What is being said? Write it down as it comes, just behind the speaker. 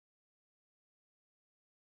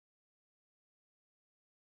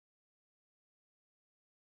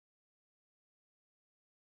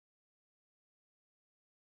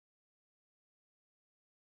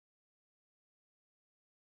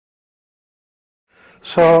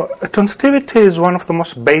So transitivity is one of the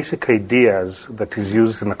most basic ideas that is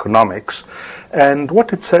used in economics, and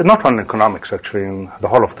what it says, not only economics actually, in the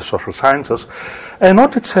whole of the social sciences, and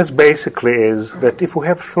what it says basically is that if we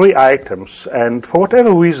have three items, and for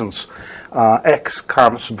whatever reasons X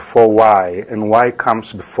comes before Y and Y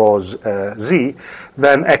comes before Z,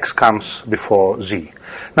 then X comes before Z.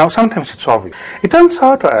 Now sometimes it's obvious. It turns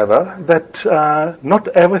out, however, that not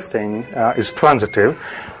everything is transitive,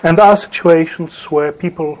 and there are situations where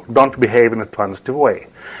people don't behave in a transitive way.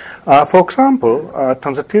 For example,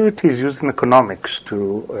 transitivity is used in economics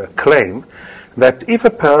to claim that if a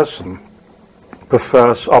person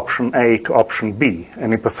prefers option A to option B,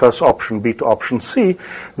 and he prefers option B to option C,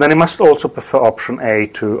 then he must also prefer option A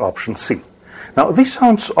to option C. Now, this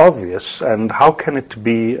sounds obvious, and how can it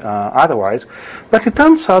be otherwise? But it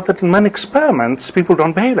turns out that in many experiments, people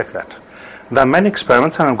don't behave like that. There are many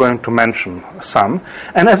experiments, and I'm going to mention some.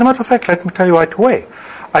 And as a matter of fact, let me tell you right away,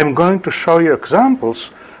 I'm going to show you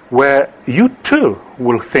examples where you too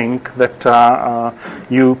will think that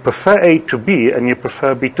you prefer A to B and you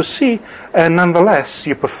prefer B to C, and nonetheless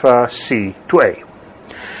you prefer C to A.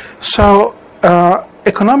 So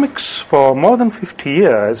economics for more than 50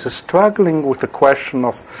 years is struggling with the question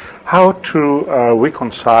of how to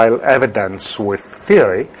reconcile evidence with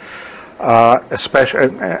theory, especially,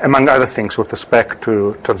 among other things, with respect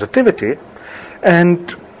to transitivity.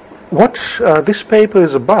 And what this paper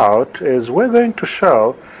is about is we're going to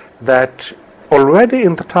show that already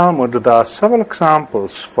in the Talmud there are several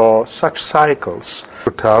examples for such cycles.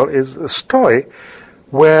 To tell is a story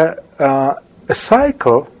where a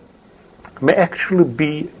cycle may actually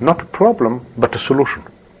be not a problem but a solution.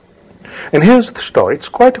 And here's the story. It's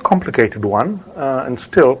quite a complicated one, and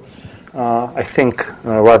still I think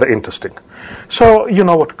rather interesting. So you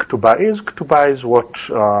know what ketubah is. Ketubah is what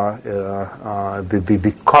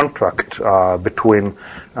the contract between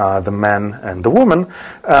the man and the woman,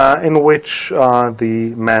 in which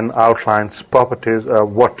the man outlines properties,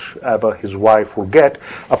 whatever his wife will get,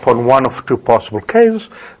 upon one of two possible cases: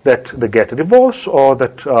 that they get a divorce or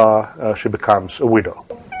that she becomes a widow.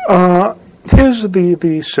 Here's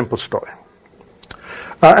the simple story.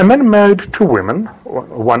 A man married two women,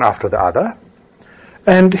 one after the other,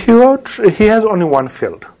 and he has only one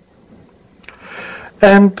field.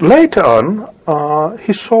 And later on,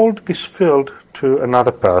 he sold this field to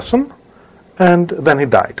another person, and then he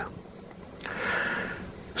died.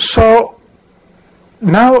 So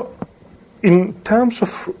now, in terms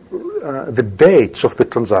of the dates of the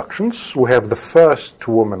transactions, we have the first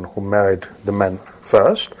woman who married the man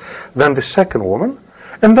first, then the second woman,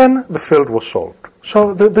 and then the field was sold.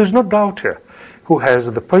 So there's no doubt here who has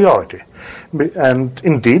the priority. And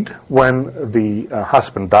indeed, when the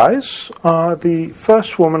husband dies, the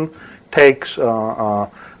first woman takes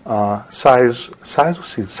size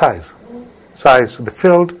the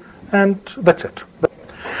field, and that's it.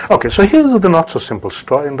 Okay, so here's the not so simple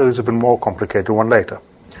story, and there is an even more complicated one later.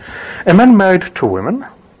 A man married two women,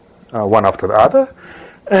 one after the other,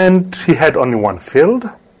 and he had only one field,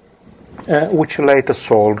 which he later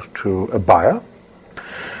sold to a buyer.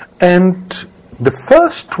 And the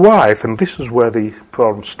first wife, and this is where the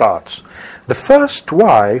problem starts, the first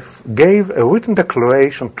wife gave a written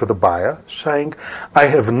declaration to the buyer saying, "I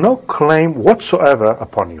have no claim whatsoever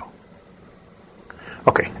upon you."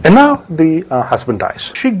 Okay, and now the husband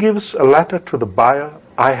dies. She gives a letter to the buyer,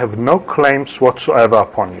 "I have no claims whatsoever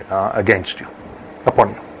upon you, against you, upon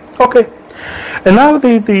you." Okay, and now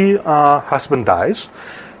the husband dies,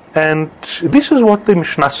 and this is what the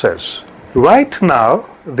Mishnah says. Right now,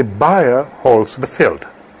 the buyer holds the field.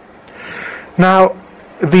 Now,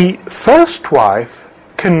 the first wife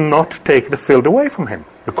cannot take the field away from him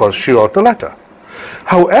because she wrote the letter.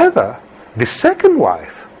 However, the second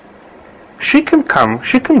wife, she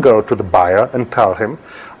can go to the buyer and tell him,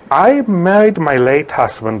 "I married my late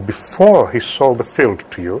husband before he sold the field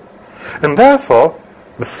to you, and therefore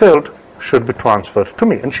the field should be transferred to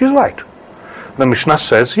me." And she's right. The Mishnah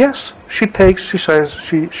says, yes, she'll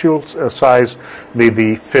size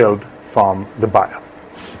the field from the buyer.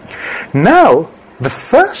 Now, the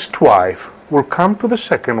first wife will come to the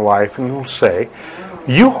second wife and will say,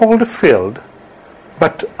 "You hold a field,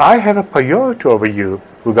 but I have a priority over you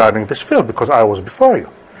regarding this field because I was before you."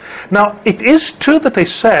 Now, it is true that I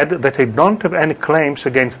said that I don't have any claims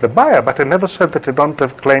against the buyer, but I never said that I don't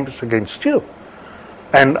have claims against you.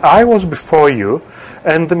 And I was before you,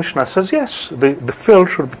 and the Mishnah says, yes, the field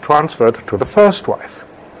should be transferred to the first wife.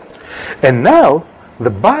 And now the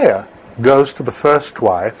buyer goes to the first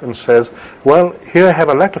wife and says, "Well, here I have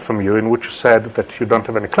a letter from you in which you said that you don't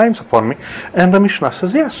have any claims upon me." And the Mishnah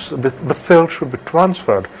says, yes, the field should be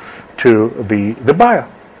transferred to the buyer.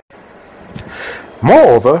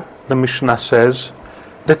 Moreover, the Mishnah says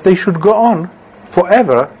that they should go on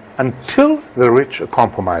forever until they reach a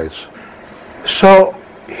compromise. So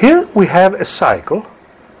here we have a cycle,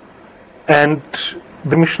 and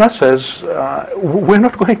the Mishnah says we're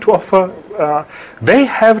not going to offer, they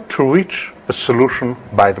have to reach a solution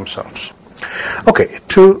by themselves. Okay,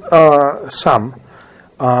 to sum,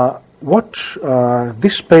 what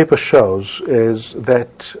this paper shows is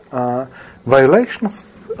that violation of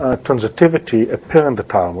transitivity appear in the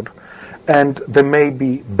Talmud, and they may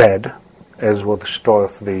be bad, as was the story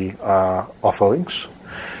of the offerings,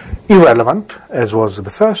 irrelevant, as was the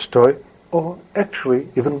first story, or actually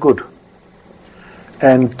even good.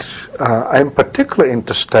 And I'm particularly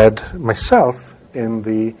interested myself in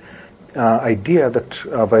the idea that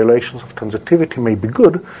violations of transitivity may be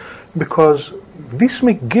good, because this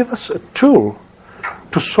may give us a tool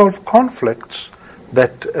to solve conflicts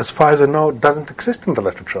that, as far as I know, doesn't exist in the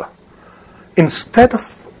literature. Instead of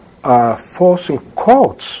forcing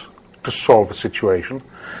courts to solve a situation,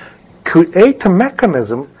 create a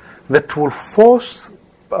mechanism that will force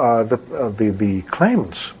the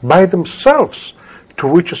claimants by themselves to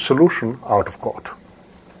reach a solution out of court.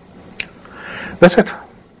 That's it.